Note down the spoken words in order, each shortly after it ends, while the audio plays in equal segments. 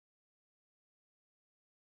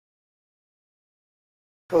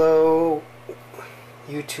Hello,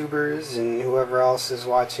 YouTubers and whoever else is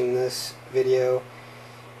watching this video.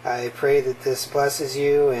 I pray that this blesses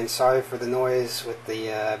you, and sorry for the noise with the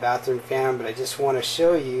bathroom fan, but I just want to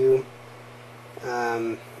show you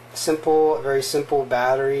very simple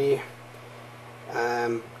battery.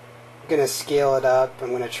 I'm going to scale it up.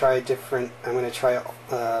 I'm going to try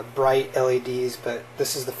bright LEDs, but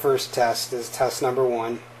this is the first test. This is test number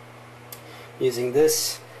 1. Using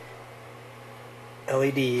this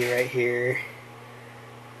LED right here.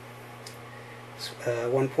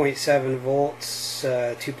 1.7 volts,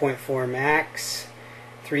 2.4 max,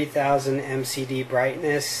 3000 MCD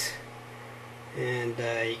brightness, and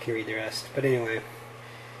you can read the rest. But anyway,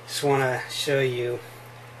 just want to show you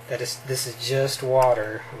that this is just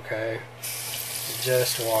water, okay?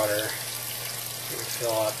 Just water. I'm going to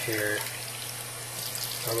fill up here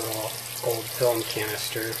a little old film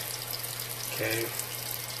canister. Okay,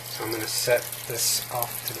 so I'm going to set this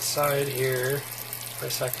off to the side here for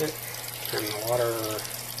a second. Turn the water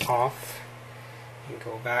off and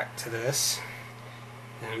go back to this.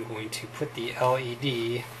 And I'm going to put the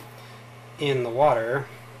LED in the water.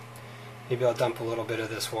 Maybe I'll dump a little bit of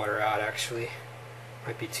this water out actually.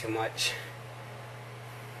 Might be too much.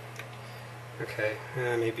 Okay,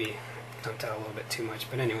 maybe dumped out a little bit too much,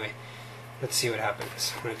 but anyway, let's see what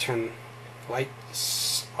happens. I'm going to turn the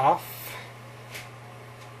lights off,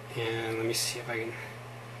 and let me see if I can,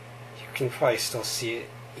 you can probably still see it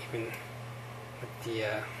even with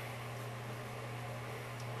the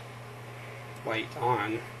light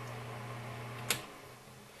on,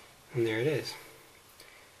 and there it is.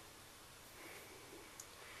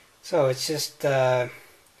 So it's just I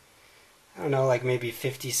don't know, like maybe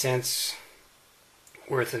 50 cents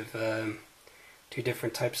worth of 2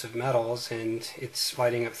 different types of metals, and it's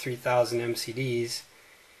lighting up 3000 MCDs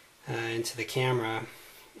into the camera.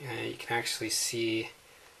 You can actually see,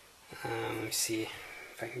 let me see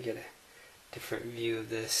if I can get a different view of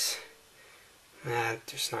this.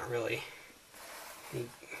 There's not really any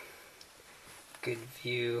good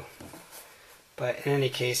view, but in any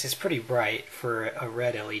case it's pretty bright for a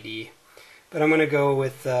red LED. But I'm going to go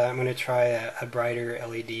with, I'm going to try a brighter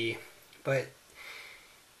LED, but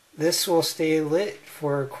this will stay lit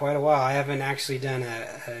for quite a while. I haven't actually done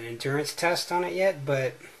an endurance test on it yet,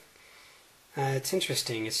 but it's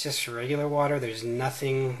interesting. It's just regular water. There's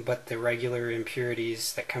nothing but the regular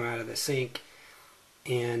impurities that come out of the sink,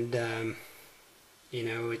 and you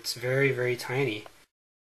know, it's very, very tiny.